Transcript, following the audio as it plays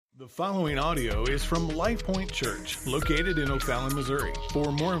The following audio is from Life Point Church, located in O'Fallon, Missouri.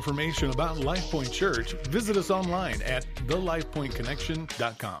 For more information about Life Point Church, visit us online at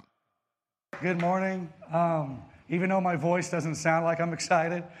thelifepointconnection.com. Good morning. Even though my voice doesn't sound like I'm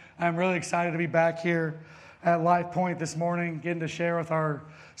excited, I'm really excited to be back here at Life Point this morning, getting to share with our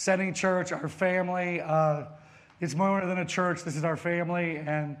setting church, our family. It's more than a church. This is our family,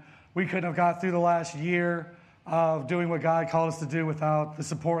 and we couldn't have got through the last year of doing what God called us to do without the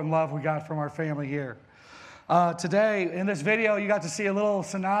support and love we got from our family here. Today, in this video, you got to see a little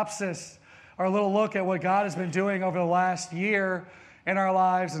synopsis or a little look at what God has been doing over the last year in our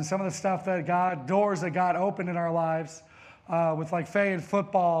lives and some of the stuff that doors that God opened in our lives with like Faye and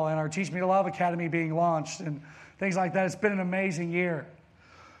football and our Teach Me to Love Academy being launched and things like that. It's been an amazing year.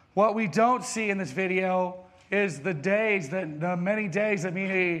 What we don't see in this video is the many days that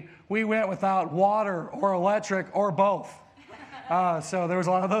we went without water or electric or both. So there was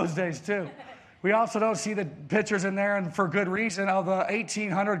a lot of those days too. We also don't see the pictures in there, and for good reason, of the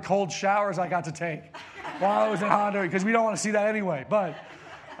 1,800 cold showers I got to take while I was in Honduras, because we don't want to see that anyway. But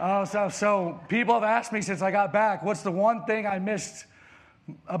so people have asked me since I got back, what's the one thing I missed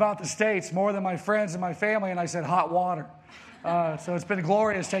about the States more than my friends and my family? And I said, hot water. So it's been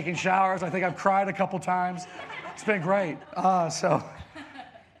glorious taking showers. I think I've cried a couple times. It's been great. So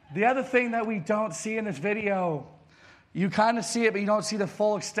the other thing that we don't see in this video, you kind of see it, but you don't see the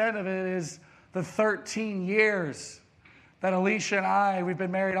full extent of it, is the 13 years that Alicia and I, we've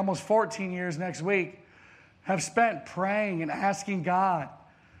been married almost 14 years next week, have spent praying and asking God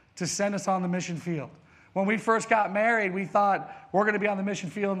to send us on the mission field. When we first got married, we thought we're going to be on the mission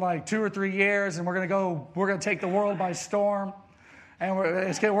field in like 2 or 3 years, and we're going to take the world by storm, and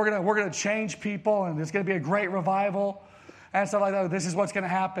we're going to change people, and it's going to be a great revival and stuff like that. This is what's going to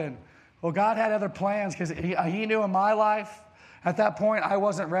happen. Well, God had other plans, because he knew in my life at that point I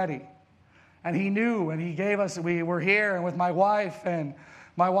wasn't ready, and He knew, and He gave us. We were here, and with my wife,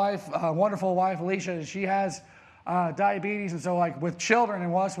 wonderful wife Alicia, she has diabetes, and so like with children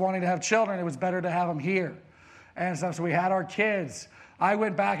and us wanting to have children, it was better to have them here and stuff. So we had our kids. I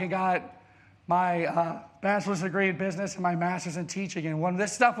went back and got my bachelor's degree in business and my master's in teaching, and when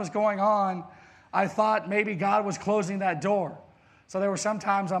this stuff was going on, I thought maybe God was closing that door. So there were some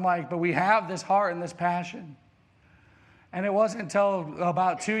times I'm like, but we have this heart and this passion. And it wasn't until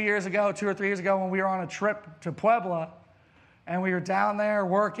about 2 or 3 years ago, when we were on a trip to Puebla, and we were down there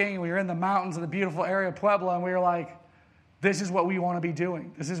working. We were in the mountains of the beautiful area of Puebla, and we were like, this is what we want to be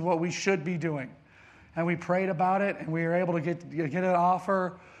doing. This is what we should be doing. And we prayed about it, and we were able to get an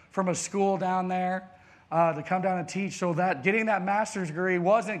offer from a school down there to come down and teach. So that getting that master's degree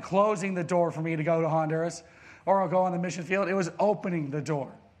wasn't closing the door for me to go to Honduras or go on the mission field. It was opening the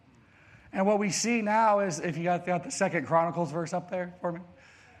door. And what we see now is, if you got the 2 Chronicles verse up there for me,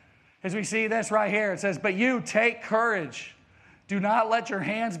 is we see this right here. It says, but you take courage. Do not let your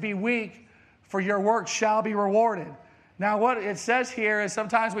hands be weak, for your work shall be rewarded. Now, what it says here is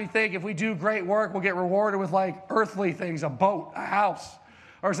sometimes we think if we do great work, we'll get rewarded with like earthly things, a boat, a house,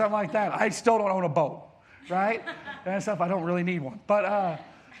 or something like that. I still don't own a boat, right? And stuff, I don't really need one. But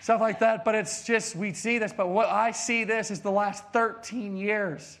stuff like that. But it's just, we see this. But what I see this is the last 13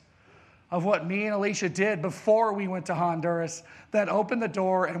 years of what me and Alicia did before we went to Honduras that opened the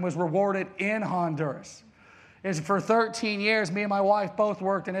door and was rewarded in Honduras. Is for 13 years, me and my wife both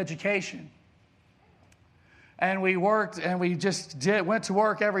worked in education. And we worked, and we just went to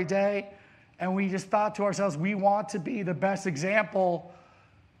work every day, and we just thought to ourselves, we want to be the best example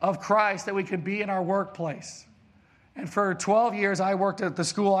of Christ that we could be in our workplace. And for 12 years, I worked at the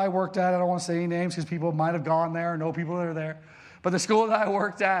school I worked at. I don't want to say any names because people might have gone there, know people that are there. But the school that I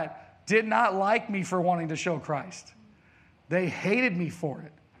worked at did not like me for wanting to show Christ. They hated me for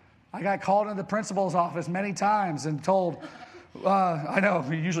it. I got called into the principal's office many times and told, I know,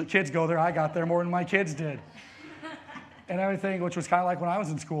 usually kids go there. I got there more than my kids did. And everything, which was kind of like when I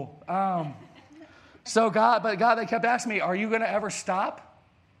was in school. But God, they kept asking me, are you going to ever stop?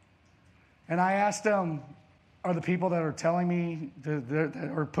 And I asked them, are the people that are telling me, that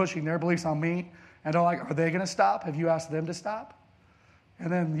are pushing their beliefs on me, and they're like, are they going to stop? Have you asked them to stop?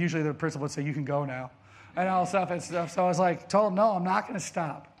 And then usually the principal would say, you can go now. And all stuff and stuff. So I was like, told them, no, I'm not going to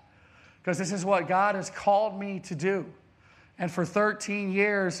stop. Because this is what God has called me to do. And for 13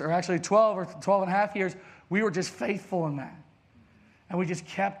 years, or actually 12 or 12 and a half years, we were just faithful in that. And we just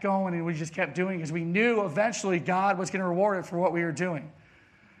kept going, and we just kept doing it, because we knew eventually God was going to reward it for what we were doing.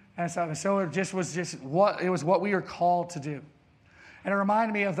 And so it was what we were called to do. And it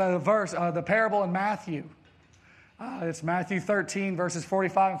reminded me of the verse, the parable in Matthew. It's Matthew 13, verses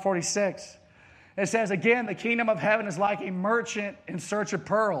 45 and 46. It says, again, the kingdom of heaven is like a merchant in search of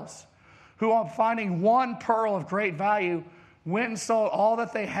pearls, who on finding one pearl of great value, went and sold all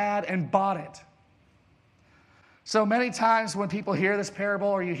that they had and bought it. So many times when people hear this parable,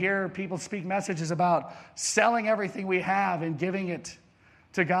 or you hear people speak messages about selling everything we have and giving it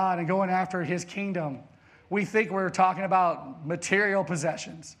to God and going after his kingdom, we think we're talking about material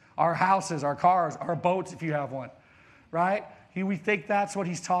possessions, our houses, our cars, our boats if you have one, right? We think that's what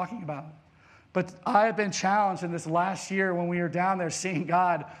he's talking about. But I have been challenged in this last year when we were down there seeing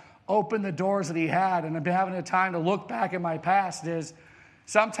God open the doors that he had, and I've been having a time to look back at my past, is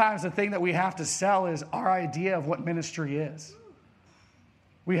sometimes the thing that we have to sell is our idea of what ministry is.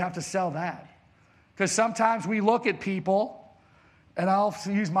 We have to sell that. Because sometimes we look at people, and I'll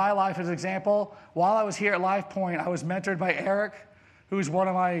use my life as an example. While I was here at Life Point, I was mentored by Eric, who's one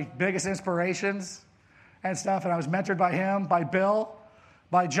of my biggest inspirations and stuff, and I was mentored by him, by Bill,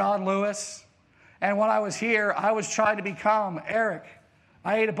 by John Lewis. And when I was here, I was trying to become Eric.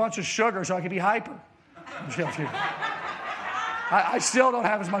 I ate a bunch of sugar so I could be hyper. I still don't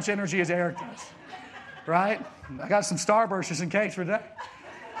have as much energy as Eric does, right? I got some Starburst just in case for today.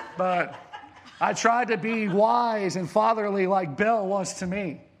 But I tried to be wise and fatherly like Bill was to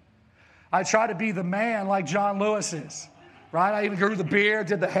me. I tried to be the man like John Lewis is, right? I even grew the beard,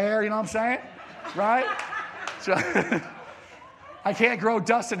 did the hair, you know what I'm saying? Right? So I can't grow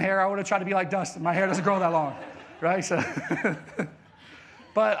Dustin hair. I would have tried to be like Dustin. My hair doesn't grow that long, right? So,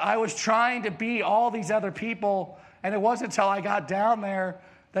 but I was trying to be all these other people, and it wasn't until I got down there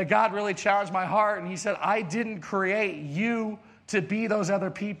that God really challenged my heart, and he said, I didn't create you to be those other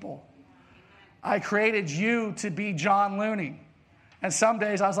people. I created you to be John Looney. And some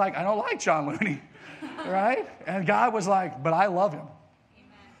days I was like, I don't like John Looney, right? And God was like, but I love him.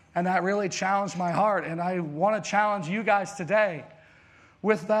 And that really challenged my heart. And I want to challenge you guys today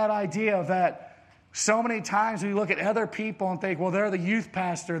with that idea of that so many times we look at other people and think, well, they're the youth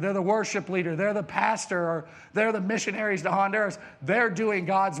pastor, they're the worship leader, they're the pastor, or they're the missionaries to Honduras. They're doing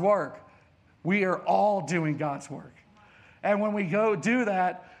God's work. We are all doing God's work. And when we go do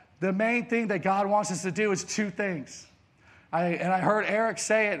that, the main thing that God wants us to do is two things. I heard Eric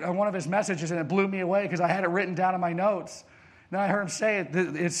say it on one of his messages, and it blew me away because I had it written down in my notes. Then I heard him say it.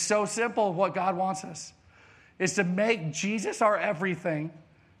 It's so simple what God wants us. Is to make Jesus our everything,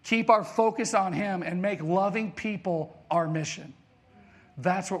 keep our focus on him, and make loving people our mission.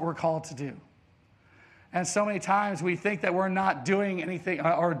 That's what we're called to do. And so many times we think that we're not doing anything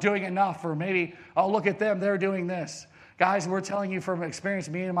or doing enough, or maybe, oh, look at them, they're doing this. Guys, we're telling you from experience,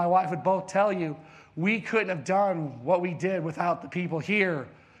 me and my wife would both tell you, we couldn't have done what we did without the people here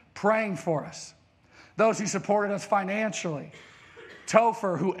praying for us. Those who supported us financially.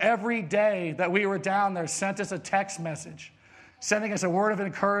 Topher, who every day that we were down there sent us a text message, sending us a word of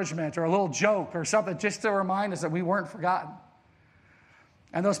encouragement or a little joke or something just to remind us that we weren't forgotten.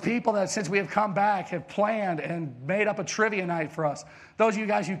 And those people that since we have come back have planned and made up a trivia night for us. Those of you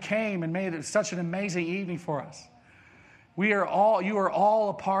guys who came and made it such an amazing evening for us. You are all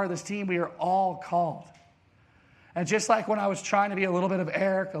a part of this team. We are all called. And just like when I was trying to be a little bit of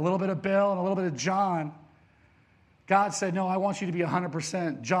Eric, a little bit of Bill, and a little bit of John, God said, no, I want you to be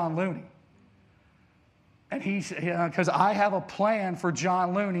 100% John Looney. And because I have a plan for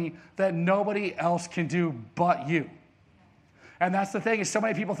John Looney that nobody else can do but you. And that's the thing, is so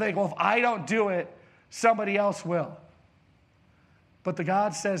many people think, well, if I don't do it, somebody else will. But the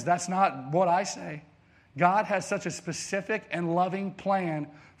God says, that's not what I say. God has such a specific and loving plan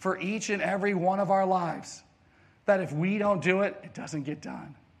for each and every one of our lives that if we don't do it, it doesn't get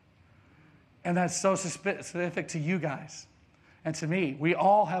done. And that's so specific to you guys and to me. We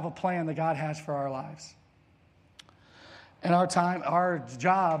all have a plan that God has for our lives. And our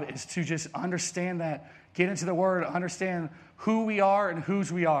job is to just understand that, get into the Word, understand who we are and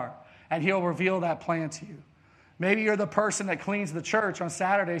whose we are, and He'll reveal that plan to you. Maybe you're the person that cleans the church on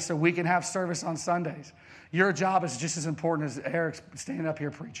Saturdays so we can have service on Sundays. Your job is just as important as Eric's standing up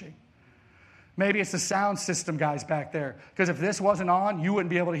here preaching. Maybe it's the sound system guys back there, because if this wasn't on, you wouldn't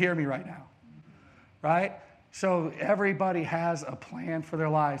be able to hear me right now, right? So everybody has a plan for their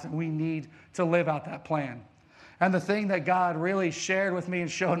lives, and we need to live out that plan. And the thing that God really shared with me and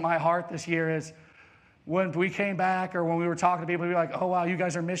showed my heart this year is when we came back, or when we were talking to people, we were like, oh, wow, you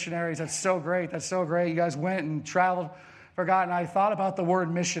guys are missionaries. That's so great. That's so great. You guys went and traveled for God. And I thought about the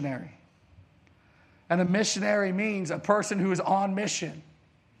word missionary. And a missionary means a person who is on mission.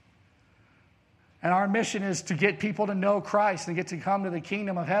 And our mission is to get people to know Christ and get to come to the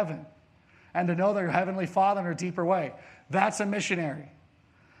kingdom of heaven and to know their heavenly Father in a deeper way. That's a missionary.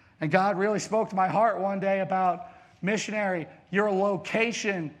 And God really spoke to my heart one day about missionary. Your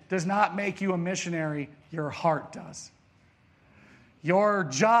location does not make you a missionary. Your heart does. Your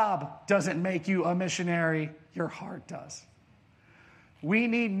job doesn't make you a missionary. Your heart does. We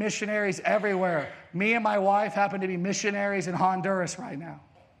need missionaries everywhere. Me and my wife happen to be missionaries in Honduras right now.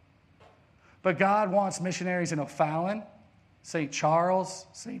 But God wants missionaries in O'Fallon, St. Charles,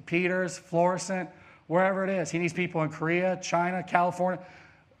 St. Peter's, Florissant, wherever it is. He needs people in Korea, China, California.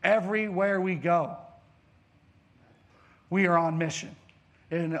 Everywhere we go, we are on mission.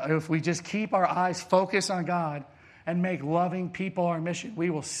 And if we just keep our eyes focused on God and make loving people our mission, we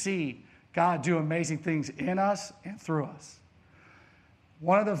will see God do amazing things in us and through us.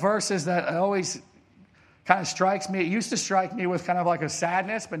 One of the verses that always kind of strikes me, it used to strike me with kind of like a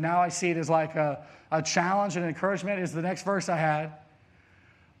sadness, but now I see it as like a challenge and encouragement, is the next verse I had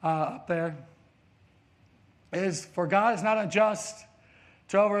up there. Is, for God is not unjust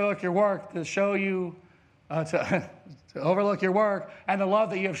to overlook your work, to show you, to overlook your work, and the love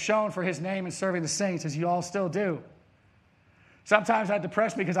that you have shown for his name in serving the saints, as you all still do. Sometimes that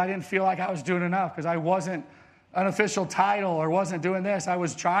depressed me because I didn't feel like I was doing enough, because I wasn't an official title or wasn't doing this. I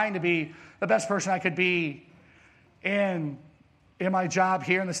was trying to be the best person I could be in my job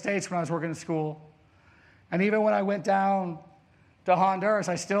here in the States when I was working in school. And even when I went down to Honduras,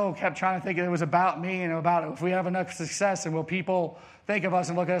 I still kept trying to think it was about me and about if we have enough success, and will people think of us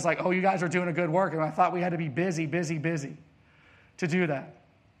and look at us like, oh, you guys are doing a good work. And I thought we had to be busy to do that.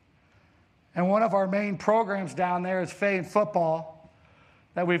 And one of our main programs down there is Faith Football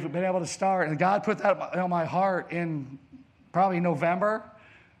that we've been able to start. And God put that on my heart in probably November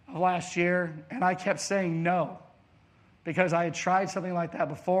of last year. And I kept saying no, because I had tried something like that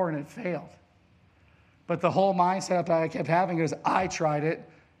before and it failed. But the whole mindset that I kept having is I tried it.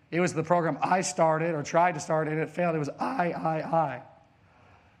 It was the program I started or tried to start and it failed. It was I.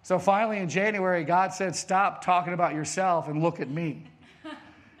 So finally in January, God said, stop talking about yourself and look at me.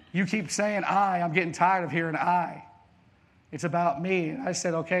 You keep saying I'm getting tired of hearing I. It's about me. And I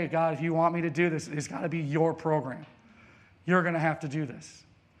said, okay, God, if you want me to do this, it's got to be your program. You're going to have to do this.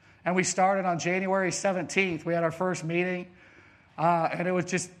 And we started on January 17th. We had our first meeting. And it was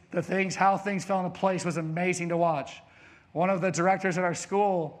just how things fell into place was amazing to watch. One of the directors at our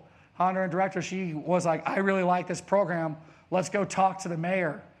school, Honduran director, she was like, I really like this program. Let's go talk to the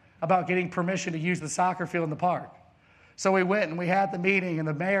mayor about getting permission to use the soccer field in the park. So we went and we had the meeting, and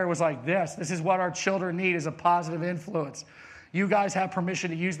the mayor was like, this is what our children need, is a positive influence. You guys have permission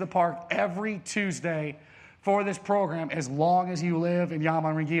to use the park every Tuesday for this program as long as you live in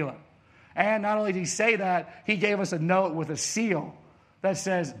Yamanrangila. And not only did he say that, he gave us a note with a seal that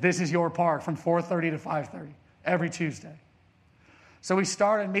says, this is your park from 4:30 to 5:30 every Tuesday. So we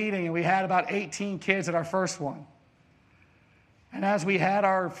started meeting, and we had about 18 kids at our first one. And as we had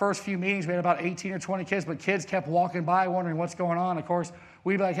our first few meetings, we had about 18 or 20 kids, but kids kept walking by wondering what's going on. Of course,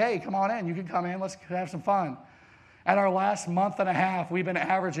 we'd be like, hey, come on in. You can come in. Let's have some fun. At our last month and a half, we've been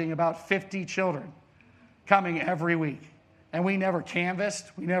averaging about 50 children coming every week. And we never canvassed.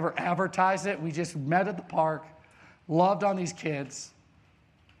 We never advertised it. We just met at the park, loved on these kids,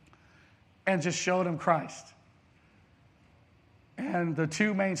 and just showed them Christ. And the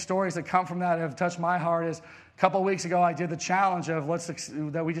two main stories that come from that have touched my heart is, a couple of weeks ago, I did the challenge of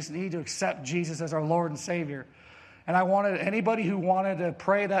that we just need to accept Jesus as our Lord and Savior. And I wanted anybody who wanted to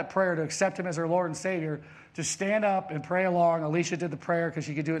pray that prayer to accept him as our Lord and Savior to stand up and pray along. Alicia did the prayer because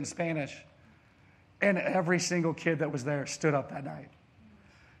she could do it in Spanish. And every single kid that was there stood up that night.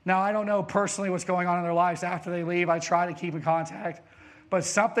 Now, I don't know personally what's going on in their lives after they leave. I try to keep in contact. But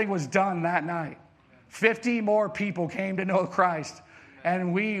something was done that night. 50 more people came to know Christ.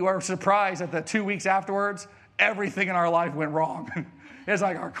 And we were surprised that the 2 weeks afterwards, everything in our life went wrong. It's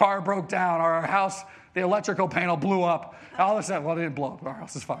like our car broke down, or our house, the electrical panel blew up. All of a sudden, well, it didn't blow up. Our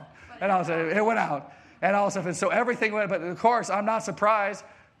house is fine. And all of a sudden, it went out. And all of a sudden, so everything went, but of course, I'm not surprised.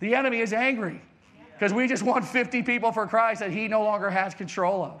 The enemy is angry because we just won 50 people for Christ that he no longer has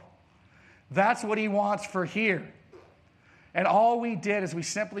control of. That's what he wants for here. And all we did is we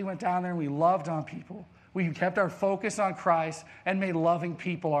simply went down there and we loved on people. We kept our focus on Christ and made loving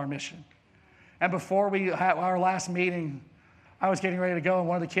people our mission. And before we had our last meeting, I was getting ready to go, and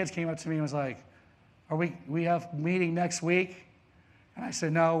one of the kids came up to me and was like, we have meeting next week? And I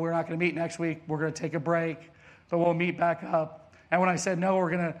said, no, we're not going to meet next week. We're going to take a break, but we'll meet back up. And when I said, no,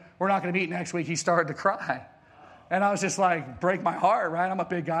 we're not going to meet next week, he started to cry. And I was just like, break my heart, right? I'm a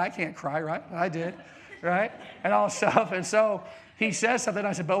big guy. I can't cry, right? I did, right? And all stuff. And so he says something.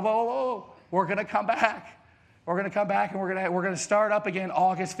 I said, whoa. We're going to come back. We're going to come back, and we're going to start up again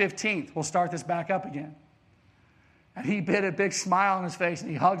August 15th. We'll start this back up again. And he bit a big smile on his face, and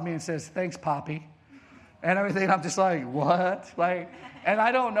he hugged me and says, thanks, Poppy. and everything. I'm just like, what? And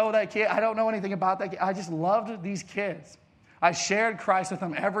I don't know that kid. I don't know anything about that kid. I just loved these kids. I shared Christ with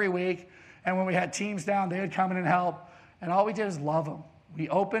them every week. And when we had teams down, they would come in and help. And all we did is love them. We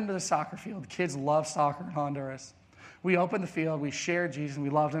opened the soccer field. The kids love soccer in Honduras. We opened the field. We shared Jesus. And we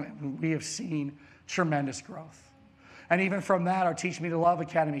loved them. And we have seen tremendous growth. And even from that, our Teach Me to Love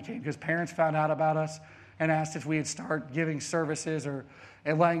Academy came because parents found out about us and asked if we would start giving services or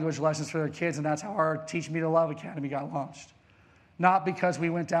language lessons for their kids. And that's how our Teach Me to Love Academy got launched. Not because we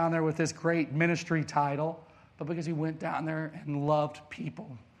went down there with this great ministry title, but because we went down there and loved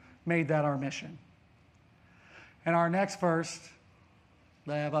people. Made that our mission. And our next verse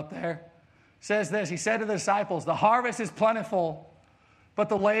that I have up there says this. He said to the disciples, the harvest is plentiful, but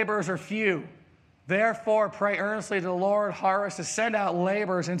the laborers are few. Therefore, pray earnestly to the Lord harvest to send out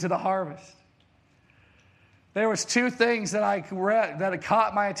laborers into the harvest. There was two things that I read that had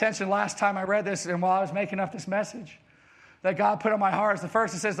caught my attention last time I read this and while I was making up this message that God put on my heart. The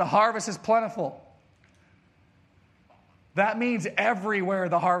first, it says the harvest is plentiful. That means everywhere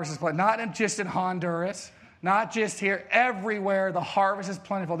the harvest is plentiful. Not just in Honduras, not just here. Everywhere the harvest is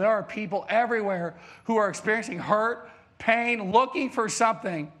plentiful. There are people everywhere who are experiencing hurt, pain, looking for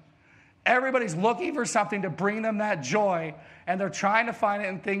something. Everybody's looking for something to bring them that joy, and they're trying to find it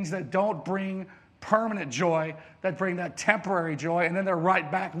in things that don't bring permanent joy, that bring that temporary joy, and then they're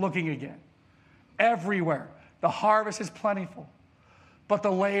right back looking again. Everywhere. The harvest is plentiful, but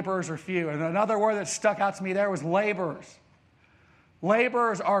the laborers are few. And another word that stuck out to me there was laborers.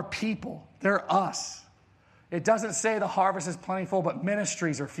 Laborers are people. They're us. It doesn't say the harvest is plentiful, but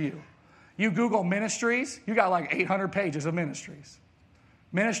ministries are few. You Google ministries, you got like 800 pages of ministries.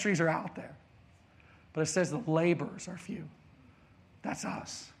 Ministries are out there. But it says the laborers are few. That's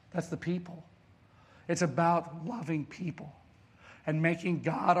us. That's the people. It's about loving people and making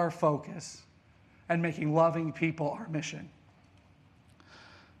God our focus and making loving people our mission.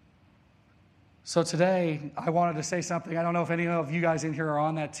 So today, I wanted to say something. I don't know if any of you guys in here are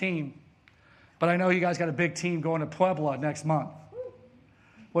on that team, but I know you guys got a big team going to Puebla next month,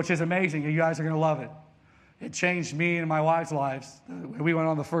 which is amazing. You guys are going to love it. It changed me and my wife's lives. We went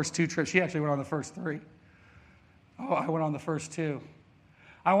on the first 2 trips. She actually went on the first 3. Oh, I went on the first 2.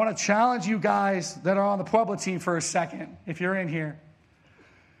 I want to challenge you guys that are on the Puebla team for a second, if you're in here.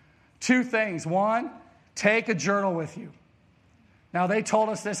 2 things. 1, take a journal with you. Now, they told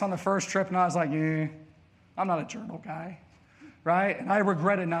us this on the first trip, and I was like, I'm not a journal guy, right? And I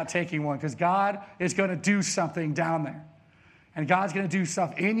regretted not taking one because God is going to do something down there. And God's going to do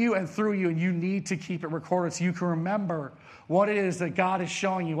stuff in you and through you, and you need to keep it recorded so you can remember what it is that God is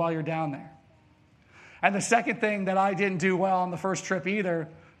showing you while you're down there. And the second thing that I didn't do well on the first trip either,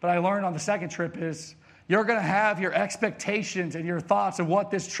 but I learned on the second trip is you're going to have your expectations and your thoughts of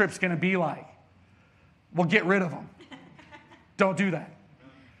what this trip's going to be like. Well, get rid of them. Don't do that,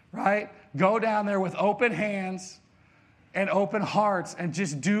 right? Go down there with open hands and open hearts and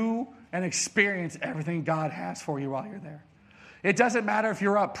just do and experience everything God has for you while you're there. It doesn't matter if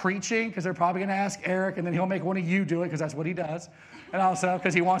you're up preaching, because they're probably going to ask Eric, and then he'll make one of you do it, because that's what he does. And also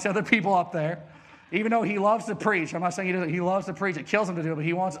because he wants other people up there. Even though he loves to preach. I'm not saying he doesn't. He loves to preach. It kills him to do it, but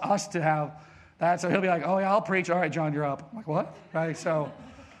he wants us to have that. So he'll be like, oh, yeah, I'll preach. All right, John, you're up. I'm like, what? Right? So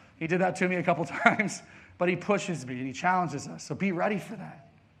he did that to me a couple times. But he pushes me and he challenges us. So be ready for that.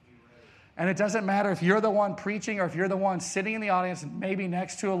 And it doesn't matter if you're the one preaching or if you're the one sitting in the audience and maybe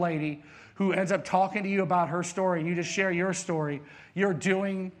next to a lady who ends up talking to you about her story and you just share your story. You're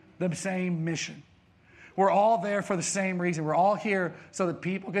doing the same mission. We're all there for the same reason. We're all here so that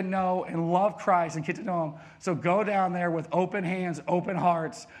people can know and love Christ and get to know him. So go down there with open hands, open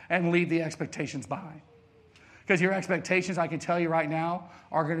hearts, and leave the expectations behind. Because your expectations, I can tell you right now,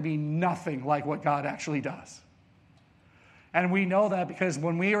 are going to be nothing like what God actually does. And we know that because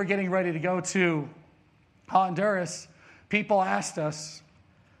when we were getting ready to go to Honduras, people asked us,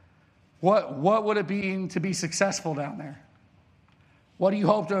 what would it be to be successful down there? What do you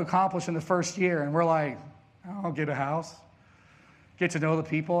hope to accomplish in the first year? And we're like, I'll get a house, get to know the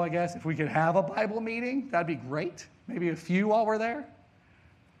people, I guess. If we could have a Bible meeting, that'd be great. Maybe a few while we're there.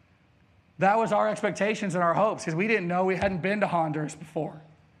 That was our expectations and our hopes because we didn't know. We hadn't been to Honduras before.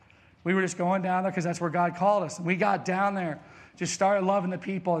 We were just going down there because that's where God called us. And we got down there, just started loving the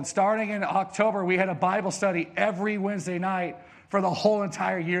people. And starting in October, we had a Bible study every Wednesday night for the whole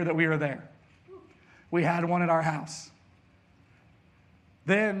entire year that we were there. We had one at our house.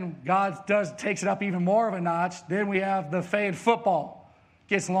 Then God takes it up even more of a notch. Then we have the Fade football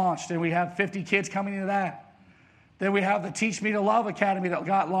gets launched, and we have 50 kids coming into that. Then we have the Teach Me to Love Academy that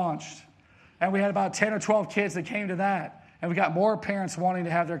got launched. And we had about 10 or 12 kids that came to that. And we got more parents wanting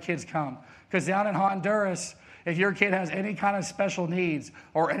to have their kids come. Because down in Honduras, if your kid has any kind of special needs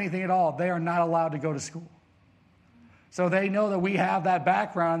or anything at all, they are not allowed to go to school. So they know that we have that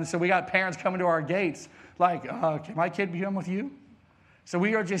background. And so we got parents coming to our gates like, can my kid come with you? So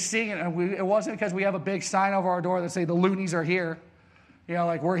we are just seeing it. And it wasn't because we have a big sign over our door that say the loonies are here. You know,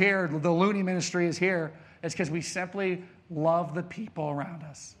 like we're here, the loony ministry is here. It's because we simply love the people around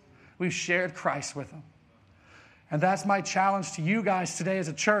us. We've shared Christ with them. And that's my challenge to you guys today as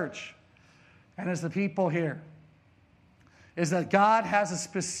a church and as the people here, is that God has a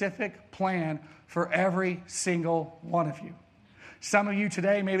specific plan for every single one of you. Some of you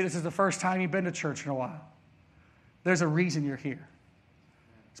today, maybe this is the first time you've been to church in a while. There's a reason you're here.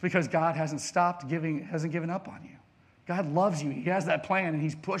 It's because God hasn't given up on you. God loves you. He has that plan, and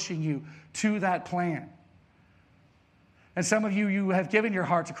he's pushing you to that plan. And some of you have given your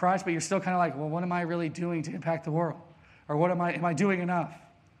heart to Christ, but you're still kind of like, well, what am I really doing to impact the world? Or am I doing enough?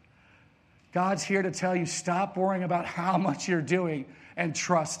 God's here to tell you, stop worrying about how much you're doing and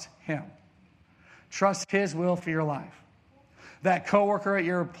trust him. Trust his will for your life. That coworker at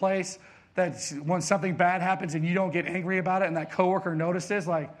your place, that when something bad happens and you don't get angry about it, and that coworker notices,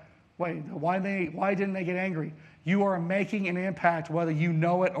 like, wait, why didn't they get angry? You are making an impact whether you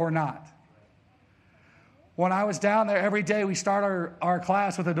know it or not. When I was down there, every day we start our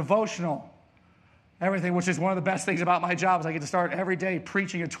class with a devotional. Everything, which is one of the best things about my job, is I get to start every day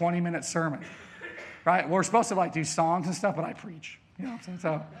preaching a 20-minute sermon. Right? We're supposed to do songs and stuff, but I preach. You know what I'm saying?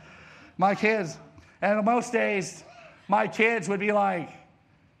 So my kids, and most days, my kids would be like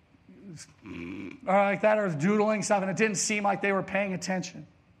that, or doodling stuff, and it didn't seem like they were paying attention.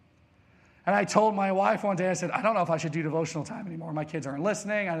 And I told my wife one day, I said, I don't know if I should do devotional time anymore. My kids aren't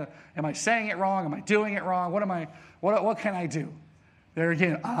listening. Am I saying it wrong? Am I doing it wrong? What can I do? There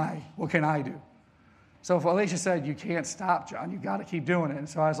again, what can I do? So if Alicia said, you can't stop, John. You got to keep doing it. And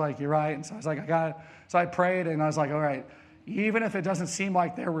so I was like, you're right. And so I was like, I got it. So I prayed, and I was like, all right, even if it doesn't seem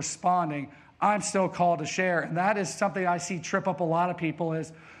like they're responding, I'm still called to share. And that is something I see trip up a lot of people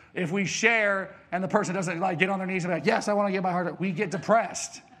is if we share and the person doesn't get on their knees and be like, yes, I want to give my heart, we get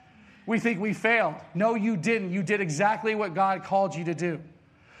depressed. We think we failed. No, you didn't. You did exactly what God called you to do.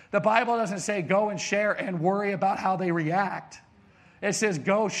 The Bible doesn't say go and share and worry about how they react. It says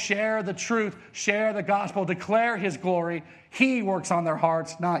go share the truth, share the gospel, declare his glory. He works on their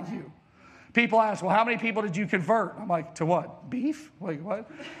hearts, not you. People ask, well, how many people did you convert? I'm like, to what? Beef? Like what?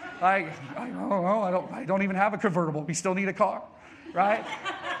 I don't know. I don't even have a convertible. We still need a car, right?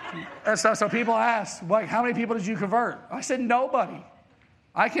 And so people ask, like, how many people did you convert? I said, nobody.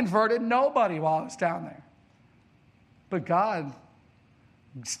 I converted nobody while I was down there. But God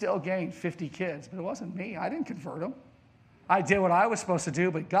still gained 50 kids. But it wasn't me. I didn't convert them. I did what I was supposed to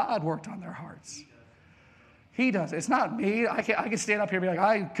do, but God worked on their hearts. He does. It's not me. I can stand up here and be like,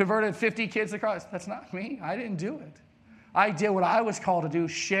 I converted 50 kids to Christ. That's not me. I didn't do it. I did what I was called to do,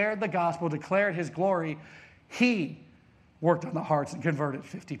 shared the gospel, declared his glory. He worked on the hearts and converted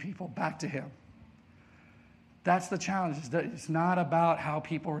 50 people back to him. That's the challenge. It's not about how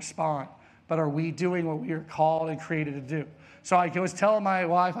people respond, but are we doing what we are called and created to do? So I was telling my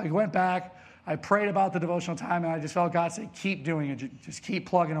wife, I went back, I prayed about the devotional time, and I just felt God say, keep doing it. Just keep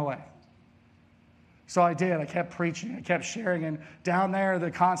plugging away. So I did. I kept preaching. I kept sharing. And down there,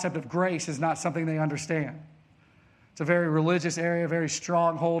 the concept of grace is not something they understand. It's a very religious area, very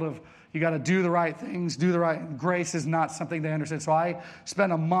stronghold of you got to do the right things, do the right. And grace is not something they understand. So I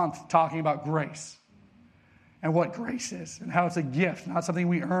spent a month talking about grace and what grace is and how it's a gift, not something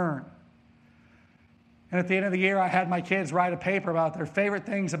we earn. And at the end of the year, I had my kids write a paper about their favorite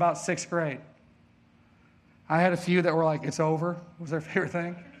things about sixth grade. I had a few that were like, it's over, was their favorite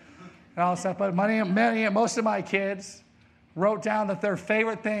thing. And all that stuff. But most of my kids wrote down that their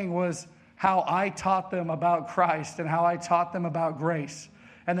favorite thing was how I taught them about Christ and how I taught them about grace.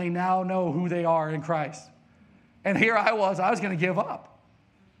 And they now know who they are in Christ. And here I was going to give up.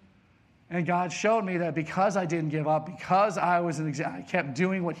 And God showed me that because I didn't give up, because I kept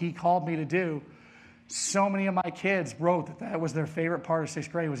doing what he called me to do, so many of my kids wrote that was their favorite part of sixth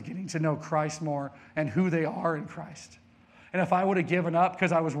grade, was getting to know Christ more and who they are in Christ. And if I would have given up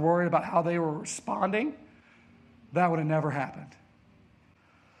because I was worried about how they were responding, that would have never happened.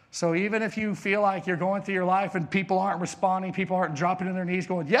 So even if you feel like you're going through your life and people aren't responding, people aren't dropping to their knees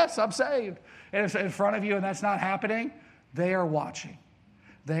going, yes, I'm saved, and it's in front of you and that's not happening, they are watching.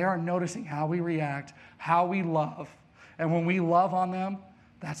 They are noticing how we react, how we love. And when we love on them,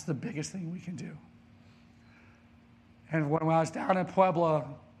 that's the biggest thing we can do. And when I was down in Puebla,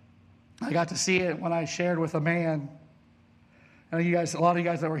 I got to see it when I shared with a man. And a lot of you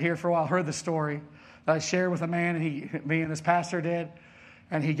guys that were here for a while heard the story. that I shared with a man, and me and this pastor did,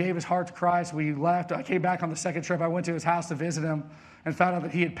 and he gave his heart to Christ. We left. I came back on the second trip. I went to his house to visit him and found out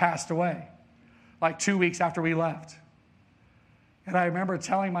that he had passed away like 2 weeks after we left. And I remember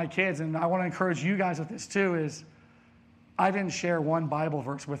telling my kids, and I want to encourage you guys with this too, is I didn't share one Bible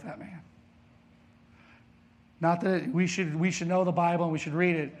verse with that man. Not that we should know the Bible and we should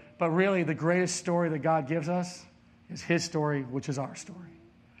read it, but really the greatest story that God gives us is his story, which is our story.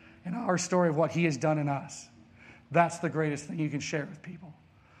 And our story of what he has done in us. That's the greatest thing you can share with people.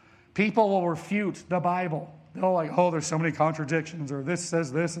 People will refute the Bible. They'll like, oh, there's so many contradictions, or this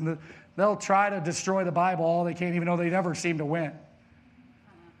says this, and they'll try to destroy the Bible all they can, even though they never seem to win.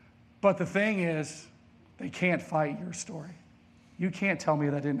 But the thing is, they can't fight your story. You can't tell me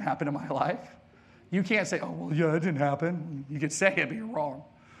that didn't happen in my life. You can't say, oh, well, yeah, it didn't happen. You could say it, but you're wrong,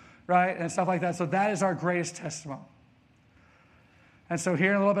 right? And stuff like that. So that is our greatest testimony. And so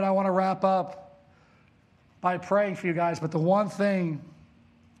here in a little bit, I want to wrap up by praying for you guys. But the one thing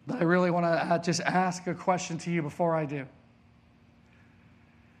that I really want to just ask a question to you before I do.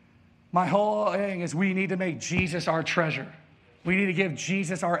 My whole thing is we need to make Jesus our treasure. We need to give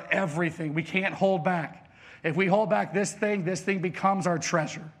Jesus our everything. We can't hold back. If we hold back this thing becomes our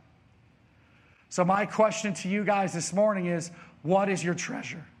treasure. So my question to you guys this morning is, what is your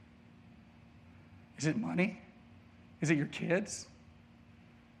treasure? Is it money? Is it your kids?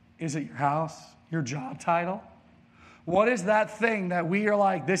 Is it your house? Your job title? What is that thing that we are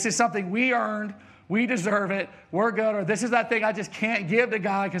like, this is something we earned, we deserve it, we're good, or this is that thing I just can't give to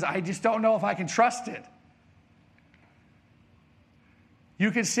God because I just don't know if I can trust it? You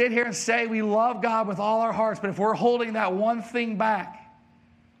can sit here and say we love God with all our hearts, but if we're holding that one thing back,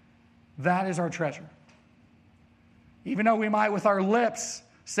 that is our treasure. Even though we might with our lips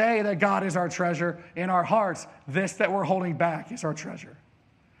say that God is our treasure, in our hearts, this that we're holding back is our treasure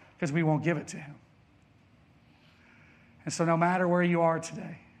because we won't give it to him. And so no matter where you are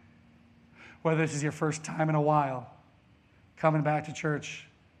today, whether this is your first time in a while coming back to church,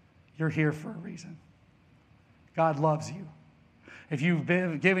 you're here for a reason. God loves you. If you've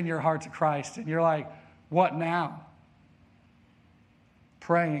been given your heart to Christ and you're like, what now?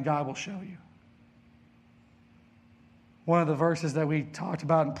 Pray and God will show you. One of the verses that we talked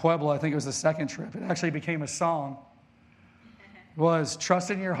about in Pueblo, I think it was the second trip, it actually became a song, was trust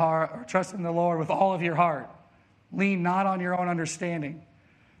in your heart, or trust in the Lord with all of your heart. Lean not on your own understanding.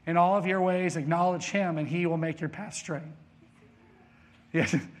 In all of your ways, acknowledge him, and he will make your path straight.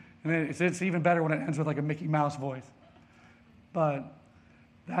 Yes, and it's even better when it ends with like a Mickey Mouse voice. But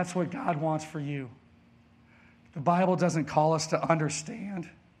that's what God wants for you. The Bible doesn't call us to understand.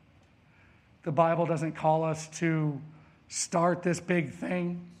 The Bible doesn't call us to start this big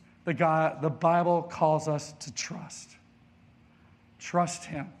thing. The Bible calls us to trust. Trust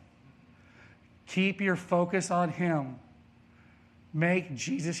him. Keep your focus on him. Make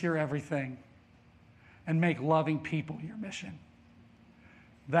Jesus your everything. And make loving people your mission.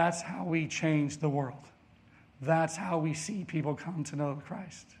 That's how we change the world. That's how we see people come to know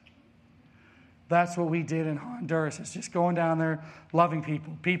Christ. That's what we did in Honduras. It's just going down there, loving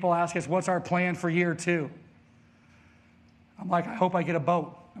people. People ask us, what's our plan for year 2? I'm like, I hope I get a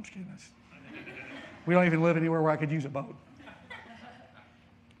boat. I'm just kidding. We don't even live anywhere where I could use a boat.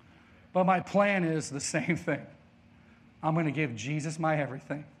 But my plan is the same thing. I'm going to give Jesus my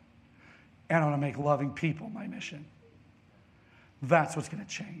everything. And I'm going to make loving people my mission. That's what's going to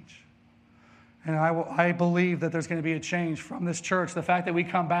change. And I believe that there's going to be a change from this church. The fact that we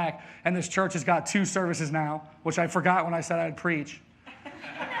come back and this church has got 2 services now, which I forgot when I said I'd preach.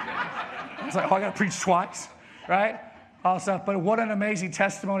 I was like, oh, I got to preach twice, right? All stuff. But what an amazing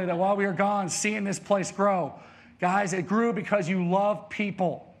testimony that while we were gone, seeing this place grow. Guys, it grew because you love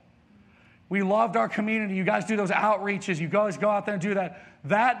people. We loved our community. You guys do those outreaches. You guys go out there and do that.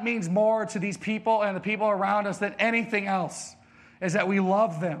 That means more to these people and the people around us than anything else, is that we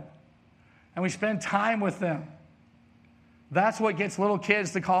love them. And we spend time with them. That's what gets little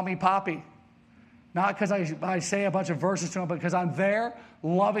kids to call me Poppy. Not because I say a bunch of verses to them, but because I'm there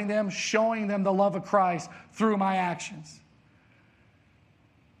loving them, showing them the love of Christ through my actions.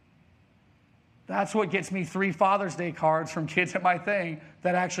 That's what gets me 3 Father's Day cards from kids at my thing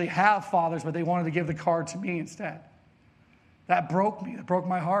that actually have fathers, but they wanted to give the card to me instead. That broke me. That broke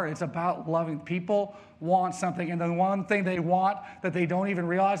my heart. It's about loving. People want something, and the one thing they want that they don't even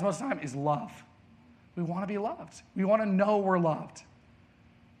realize most of the time is love. We want to be loved. We want to know we're loved.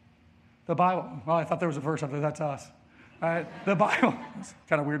 The Bible, well, I thought there was a verse up there. That's us. Right? The Bible, it's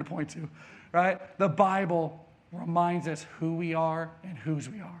kind of weird to point to, right? The Bible reminds us who we are and whose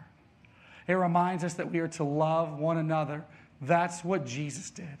we are. It reminds us that we are to love one another. That's what Jesus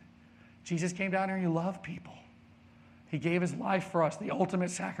did. Jesus came down here and he loved people. He gave his life for us, the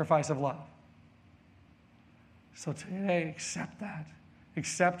ultimate sacrifice of love. So today, accept that.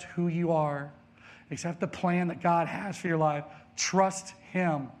 Accept who you are. Accept the plan that God has for your life. Trust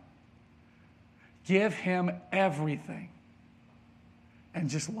him. Give him everything. And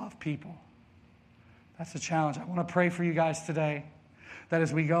just love people. That's the challenge. I want to pray for you guys today, that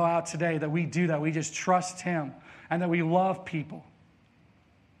as we go out today, that we do that. We just trust him and that we love people.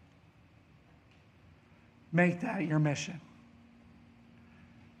 Make that your mission.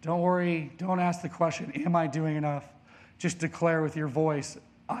 Don't worry. Don't ask the question, am I doing enough? Just declare with your voice,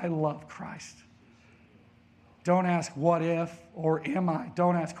 I love Christ. Don't ask what if or am I.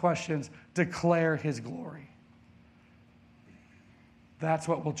 Don't ask questions. Declare his glory. That's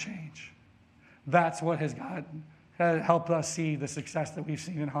what will change. That's what has helped us see the success that we've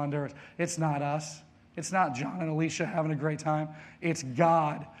seen in Honduras. It's not us. It's not John and Alicia having a great time. It's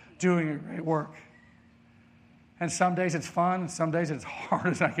God doing a great work. And some days it's fun, and some days it's hard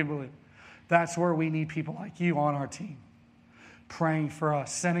as I can believe. That's where we need people like you on our team, praying for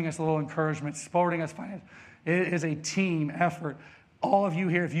us, sending us a little encouragement, supporting us financially. It is a team effort. All of you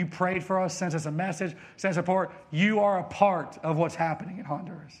here, if you prayed for us, sent us a message, sent support, you are a part of what's happening in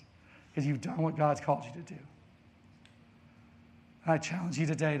Honduras because you've done what God's called you to do. I challenge you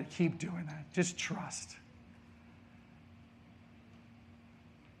today to keep doing that. Just trust.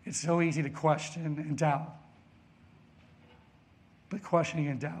 It's so easy to question and doubt. But questioning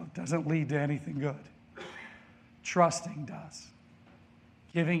and doubt doesn't lead to anything good. Trusting does.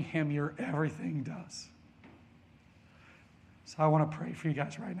 Giving him your everything does. So I want to pray for you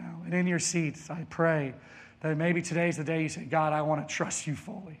guys right now. And in your seats, I pray that maybe today's the day you say, God, I want to trust you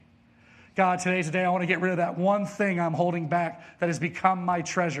fully. God, today's the day I want to get rid of that one thing I'm holding back that has become my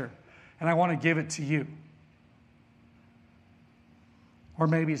treasure, and I want to give it to you. Or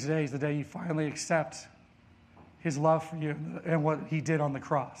maybe today's the day you finally accept his love for you and what he did on the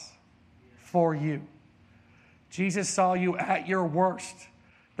cross for you. Jesus saw you at your worst,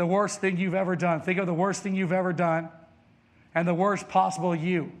 the worst thing you've ever done. Think of the worst thing you've ever done and the worst possible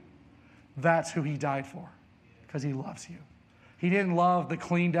you. That's who he died for, because he loves you. He didn't love the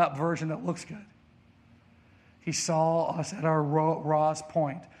cleaned up version that looks good. He saw us at our rawest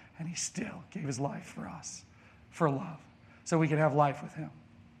point, and he still gave his life for us, for love, so we could have life with him.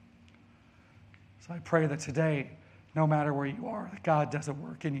 So I pray that today, no matter where you are, that God does a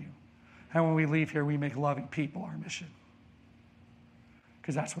work in you. And when we leave here, we make loving people our mission.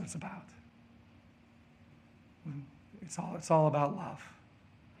 Because that's what it's about. It's all about love.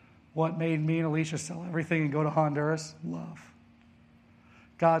 What made me and Alicia sell everything and go to Honduras? Love.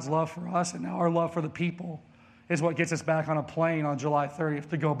 God's love for us, and now our love for the people is what gets us back on a plane on July 30th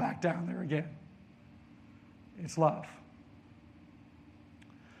to go back down there again. It's love.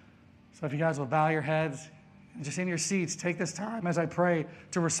 So if you guys will bow your heads and just in your seats, take this time as I pray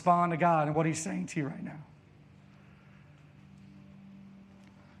to respond to God and what he's saying to you right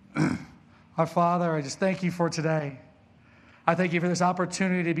now. Our Father, I just thank you for today. I thank you for this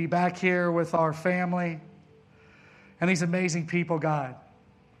opportunity to be back here with our family and these amazing people, God.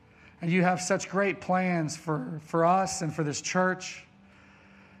 And you have such great plans for us and for this church.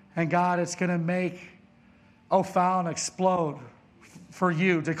 And God, it's going to make O'Fallon explode for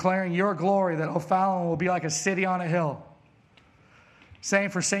you, declaring your glory, that O'Fallon will be like a city on a hill.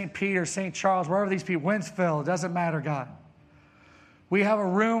 Same for St. Peter, St. Charles, wherever these people, Winsfield, it doesn't matter, God. We have a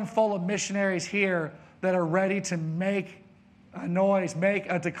room full of missionaries here that are ready to make a noise, make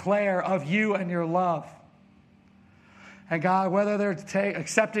a declare of you and your love. And God, whether they're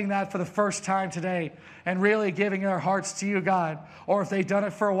accepting that for the first time today and really giving their hearts to you, God, or if they've done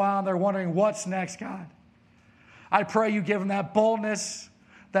it for a while and they're wondering what's next, God, I pray you give them that boldness,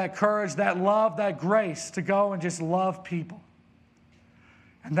 that courage, that love, that grace to go and just love people.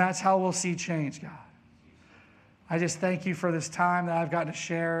 And that's how we'll see change, God. I just thank you for this time that I've gotten to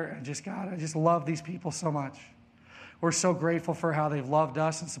share. And just, God, I just love these people so much. We're so grateful for how they've loved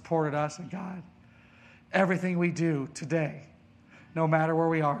us and supported us. And God, everything we do today, no matter where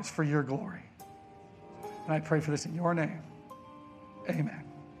we are, is for your glory. And I pray for this in your name. Amen.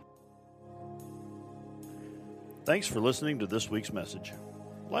 Thanks for listening to this week's message.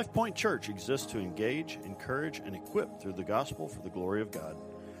 LifePoint Church exists to engage, encourage, and equip through the gospel for the glory of God.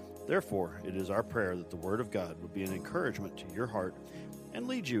 Therefore, it is our prayer that the Word of God would be an encouragement to your heart and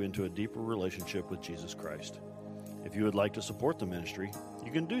lead you into a deeper relationship with Jesus Christ. If you would like to support the ministry,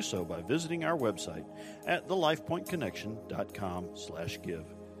 you can do so by visiting our website at thelifepointconnection.com/give.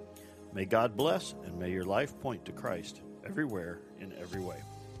 May God bless, and may your life point to Christ everywhere in every way.